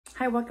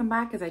Hi, welcome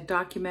back as I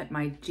document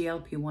my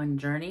GLP-1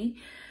 journey.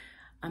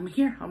 I'm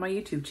here on my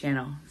YouTube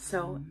channel.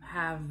 So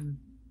have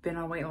been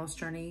on a weight loss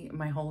journey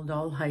my whole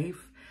adult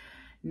life.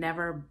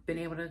 Never been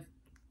able to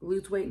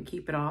lose weight and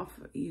keep it off.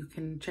 You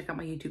can check out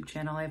my YouTube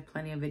channel. I have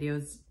plenty of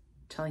videos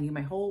telling you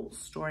my whole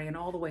story and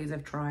all the ways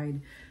I've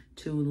tried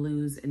to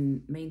lose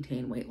and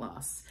maintain weight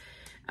loss.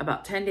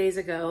 About 10 days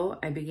ago,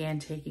 I began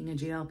taking a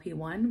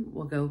GLP-1,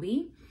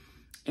 Wegovy,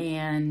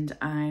 and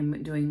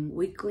I'm doing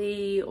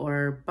weekly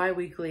or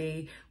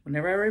bi-weekly,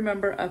 whenever I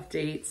remember,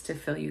 updates to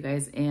fill you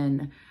guys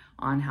in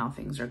on how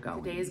things are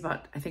going. Today is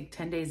about, I think,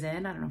 10 days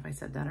in. I don't know if I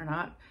said that or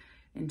not,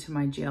 into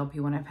my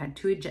GLP-1. I've had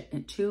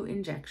two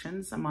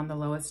injections. I'm on the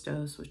lowest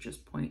dose, which is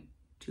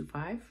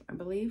 0.25, I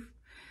believe,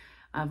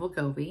 of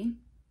Wegovy.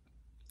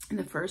 In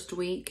the first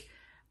week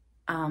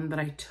that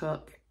I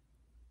took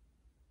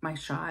my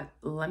shot,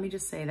 let me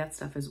just say that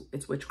stuff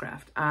it's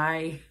witchcraft.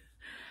 I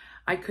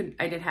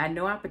had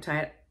no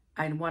appetite.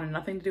 I wanted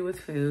nothing to do with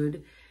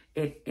food.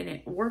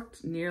 It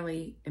worked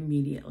nearly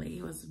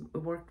immediately. It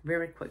worked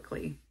very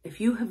quickly. If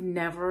you have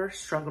never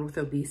struggled with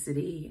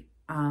obesity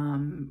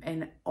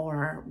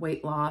or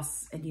weight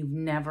loss, and you've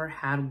never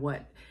had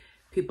what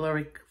people are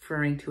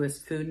referring to as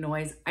food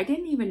noise, I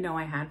didn't even know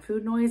I had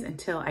food noise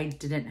until I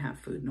didn't have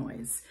food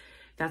noise.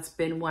 That's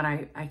been what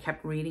I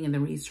kept reading in the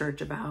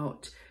research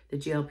about the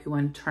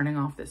GLP-1 turning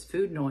off this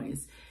food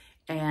noise.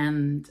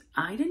 And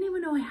I didn't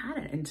even know I had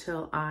it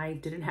until I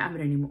didn't have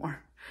it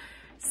anymore.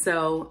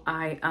 So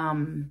I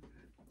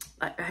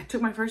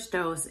took my first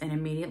dose and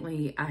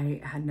immediately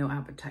I had no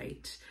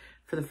appetite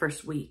for the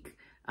first week.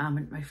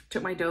 I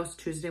took my dose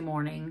Tuesday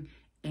morning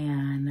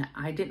and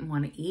I didn't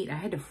want to eat. I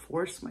had to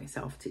force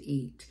myself to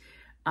eat.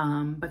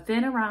 But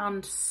then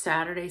around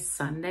Saturday,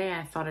 Sunday,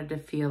 I started to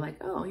feel like,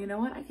 oh, you know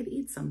what? I could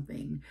eat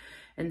something.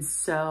 And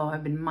so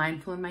I've been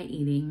mindful in my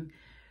eating,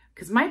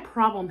 because my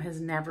problem has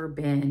never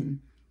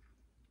been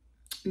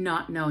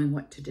not knowing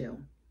what to do.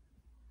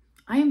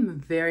 I am a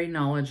very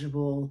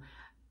knowledgeable,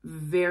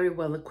 very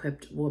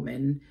well-equipped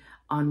woman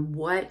on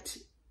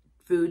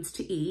foods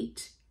to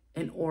eat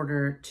in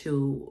order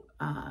to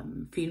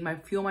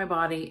fuel my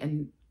body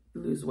and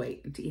lose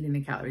weight, and to eat in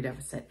a calorie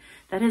deficit.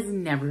 That has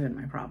never been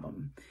my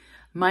problem.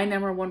 My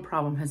number one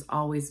problem has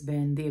always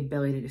been the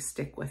ability to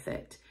stick with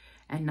it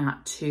and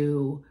not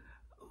to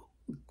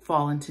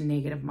fall into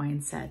negative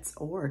mindsets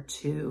or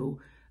to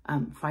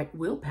fight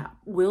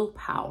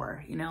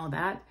willpower. You know,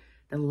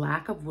 the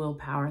lack of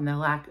willpower and the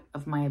lack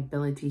of my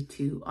ability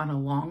to, on a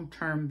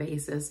long-term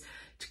basis,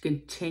 to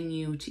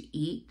continue to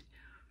eat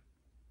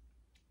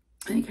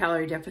in a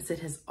calorie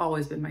deficit has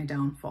always been my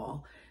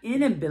downfall.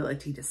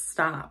 Inability to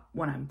stop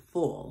when I'm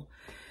full.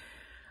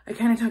 I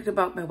kind of talked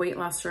about my weight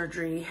loss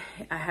surgery.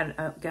 I had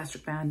a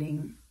gastric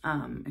banding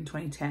in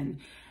 2010.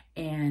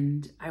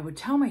 And I would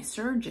tell my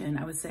surgeon,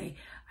 I would say,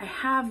 I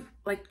have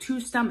like two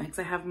stomachs.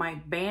 I have my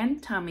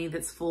band tummy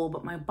that's full,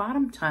 but my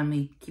bottom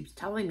tummy keeps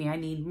telling me I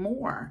need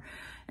more.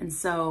 And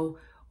so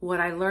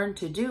what I learned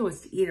to do was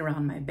to eat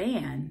around my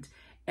band,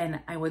 and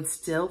I would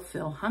still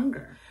feel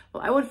hunger.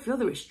 Well, I would feel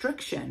the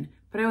restriction,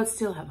 but I would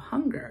still have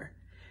hunger.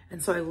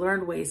 And so I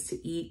learned ways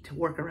to eat to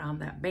work around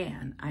that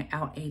band. I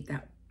out-ate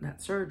that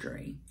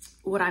surgery.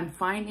 What I'm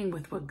finding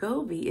with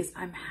Wegovy is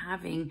I'm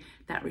having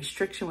that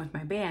restriction with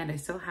my band. I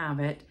still have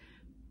it,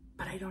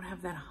 but I don't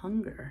have that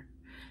hunger.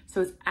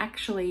 So it's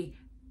actually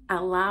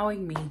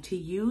allowing me to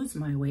use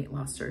my weight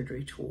loss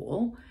surgery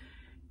tool.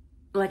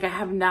 Like, I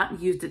have not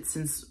used it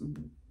since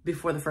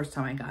before the first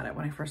time I got it,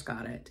 when I first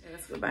got it.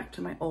 Let's go back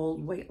to my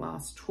old weight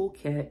loss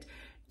toolkit,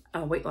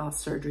 weight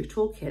loss surgery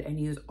toolkit, and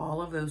use all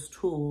of those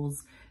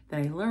tools that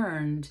I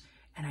learned.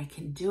 And I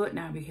can do it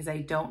now because I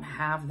don't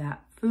have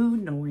that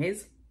food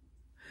noise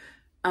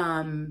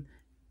telling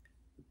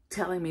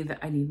me that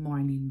I need more,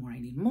 I need more, I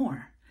need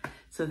more.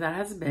 So that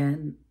has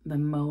been the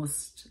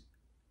most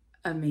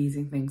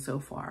amazing thing so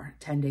far,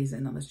 10 days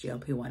in on this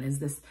GLP-1, is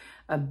this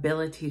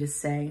ability to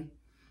say,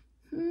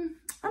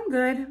 I'm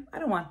good, I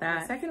don't want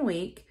that. Second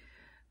week,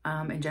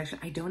 injection,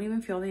 I don't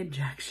even feel the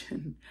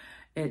injection.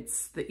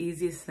 It's the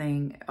easiest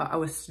thing. I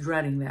was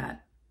dreading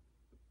that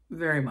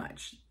very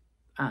much.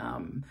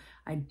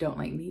 I don't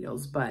like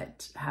needles,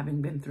 but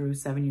having been through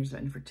 7 years of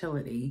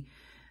infertility,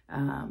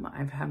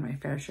 I've had my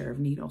fair share of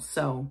needles.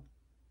 So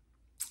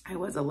I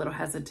was a little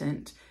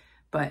hesitant,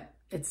 but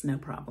it's no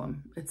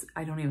problem.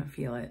 I don't even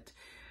feel it.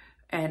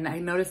 And I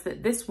noticed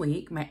that this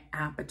week, my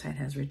appetite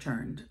has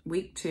returned.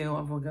 Week 2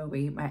 of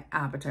Wegovy, my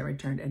appetite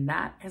returned, and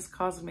that has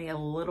caused me a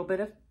little bit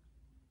of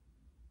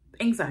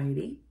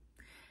anxiety.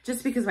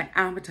 Just because my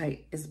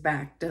appetite is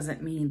back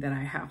doesn't mean that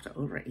I have to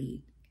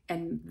overeat.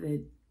 And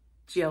the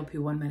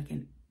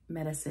GLP-1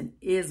 medicine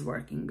is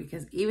working,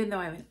 because even though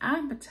I have an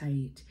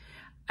appetite,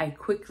 I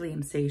quickly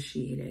am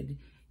satiated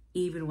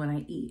even when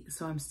I eat.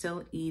 So I'm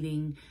still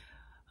eating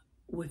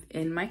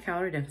within my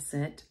calorie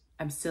deficit.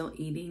 I'm still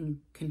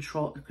eating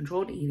controlled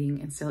eating,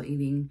 and still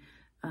eating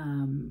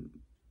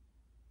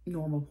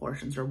normal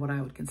portions, or what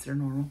I would consider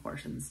normal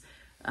portions.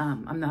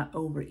 I'm not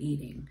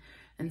overeating.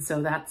 And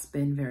so that's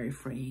been very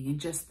freeing. And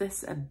just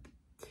this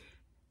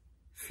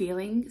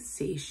feeling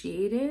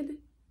satiated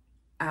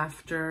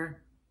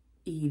after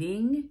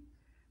eating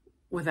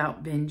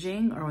without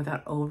binging or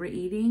without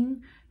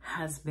overeating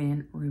has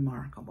been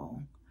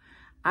remarkable.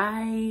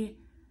 I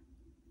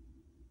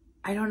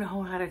don't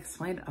know how to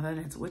explain it other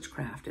than it's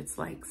witchcraft. It's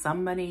like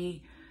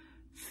somebody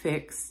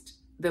fixed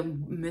the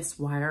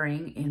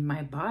miswiring in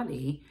my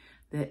body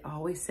that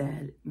always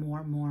said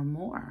more, more,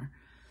 more.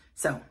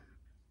 So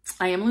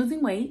I am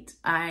losing weight.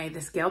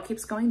 The scale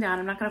keeps going down.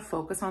 I'm not going to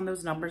focus on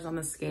those numbers on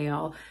the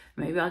scale.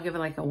 Maybe I'll give it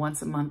like a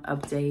once a month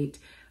update,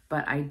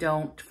 but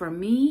for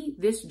me,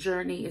 this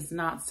journey is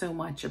not so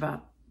much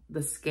about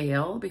the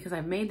scale, because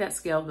I've made that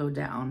scale go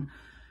down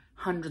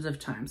hundreds of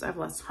times. I've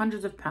lost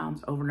hundreds of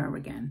pounds over and over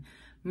again.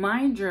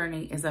 My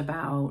journey is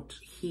about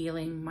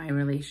healing my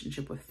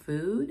relationship with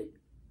food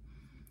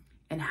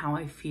and how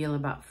I feel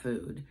about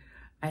food.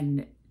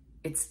 And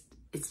it's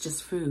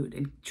just food,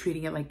 and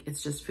treating it like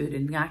it's just food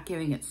and not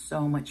giving it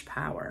so much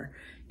power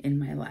in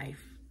my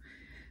life.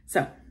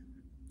 So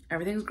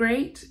everything's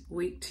great.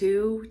 Week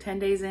 2, 10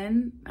 days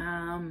in.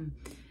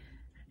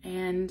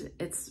 And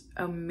it's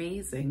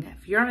amazing.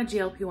 If you're on a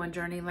GLP-1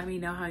 journey, let me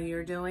know how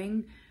you're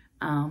doing.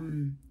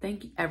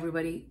 Thank you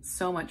everybody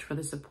so much for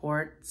the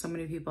support. So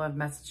many people have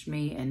messaged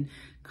me and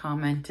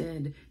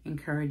commented,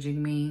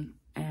 encouraging me.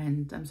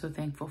 And I'm so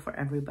thankful for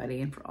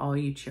everybody and for all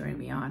you cheering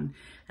me on.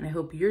 And I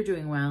hope you're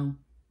doing well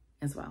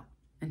as well.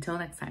 Until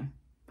next time,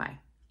 bye.